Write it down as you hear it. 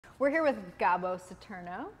We're here with Gabo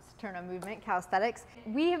Saturno Movement Calisthenics.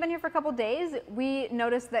 We have been here for a couple days. We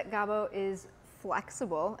noticed that Gabo is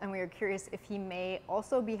flexible, and we were curious if he may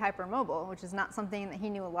also be hypermobile, which is not something that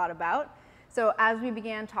he knew a lot about. So as we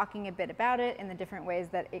began talking a bit about it and the different ways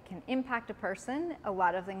that it can impact a person, a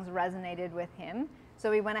lot of things resonated with him.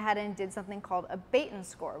 So we went ahead and did something called a Beighton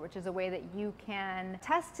score, which is a way that you can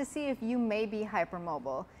test to see if you may be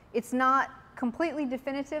hypermobile. It's not completely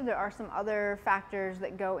definitive. There are some other factors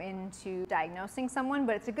that go into diagnosing someone,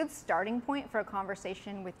 but it's a good starting point for a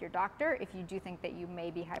conversation with your doctor if you do think that you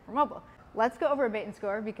may be hypermobile. Let's go over a Beighton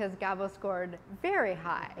score because Gabo scored very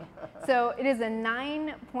high. So it is a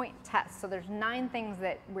 9-point test. So there's 9 things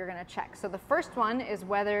that we're going to check. So the first one is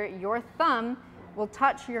whether your thumb will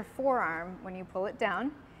touch your forearm when you pull it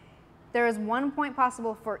down. There is 1 point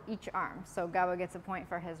possible for each arm. So Gabo gets a point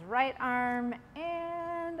for his right arm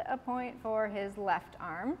and a point for his left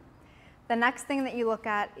arm. The next thing that you look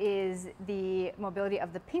at is the mobility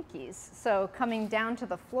of the pinkies. So coming down to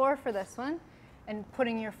the floor for this one and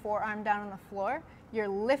putting your forearm down on the floor, you're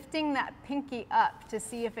lifting that pinky up to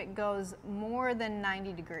see if it goes more than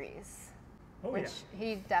 90 degrees. Which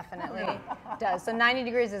he definitely does. So 90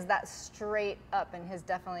 degrees is that straight up, and his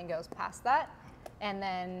definitely goes past that. And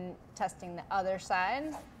then testing the other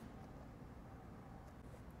side.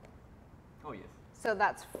 Oh, yes. So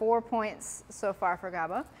that's 4 points so far for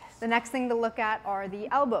Gabo. The next thing to look at are the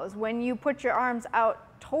elbows. When you put your arms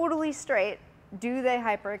out totally straight, do they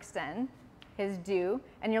hyperextend? His do.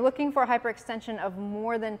 And you're looking for a hyperextension of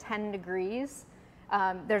more than 10 degrees.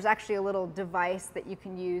 There's actually a little device that you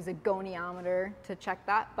can use, a goniometer, to check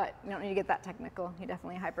that, but you don't need to get that technical. He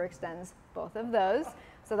definitely hyperextends both of those.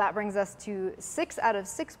 So that brings us to 6 out of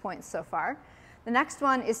 6 points so far. The next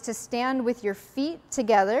one is to stand with your feet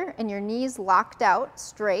together and your knees locked out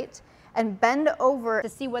straight and bend over to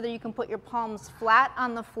see whether you can put your palms flat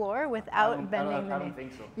on the floor without bending the knee. I don't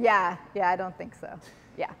think so. Yeah, I don't think so.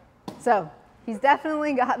 Yeah. So he's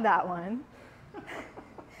definitely got that one.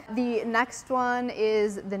 The next one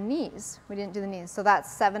is the knees. We didn't do the knees. So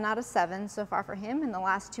that's 7 out of 7 so far for him. And the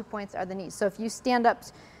last 2 points are the knees. So if you stand up,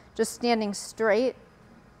 just standing straight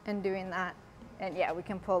and doing that. And yeah, we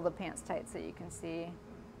can pull the pants tight so you can see.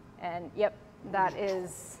 And yep, that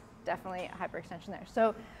is definitely a hyperextension there.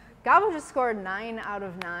 So Gabo just scored 9 out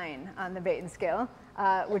of 9 on the Beighton scale,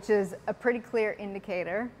 which is a pretty clear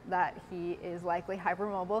indicator that he is likely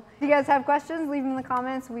hypermobile. If you guys have questions, leave them in the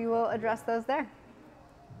comments. We will address those there.